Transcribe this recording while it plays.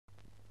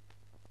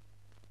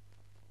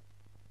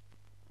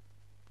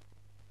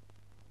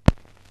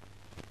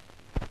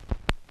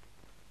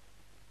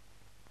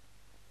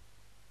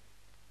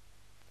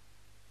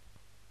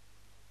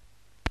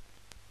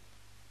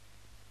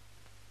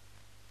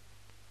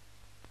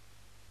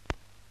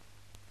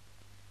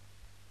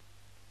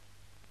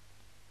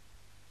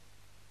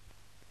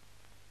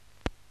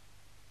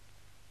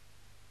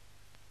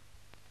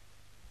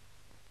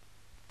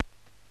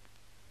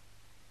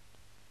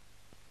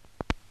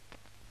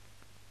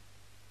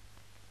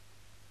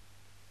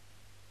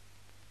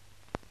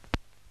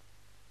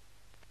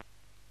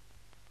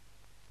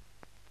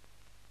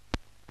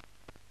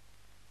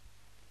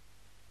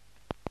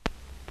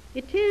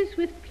It is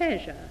with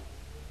pleasure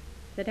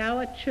that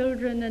our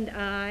children and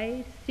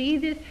I see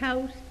this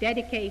house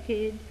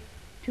dedicated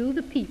to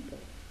the people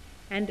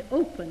and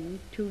open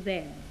to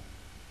them.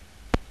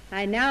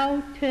 I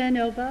now turn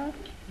over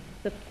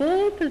the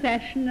full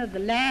possession of the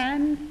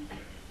land,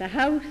 the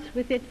house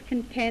with its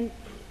contents,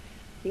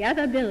 the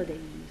other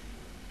buildings,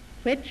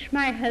 which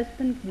my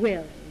husband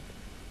willed,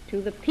 to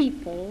the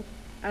people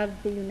of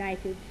the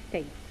United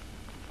States.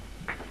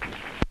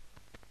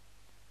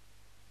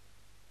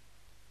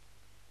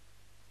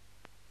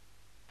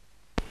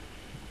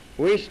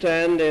 We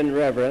stand in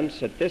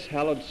reverence at this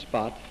hallowed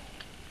spot,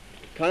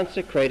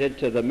 consecrated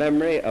to the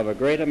memory of a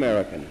great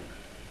American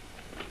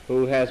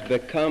who has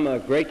become a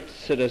great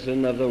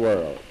citizen of the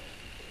world.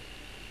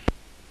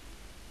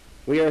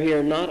 We are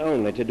here not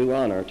only to do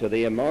honor to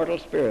the immortal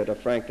spirit of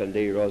Franklin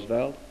D.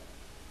 Roosevelt,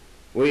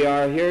 we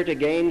are here to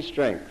gain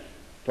strength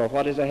for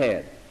what is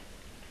ahead,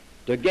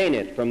 to gain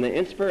it from the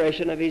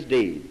inspiration of his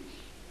deeds,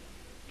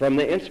 from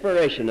the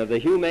inspiration of the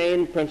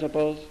humane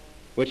principles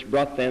which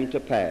brought them to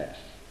pass.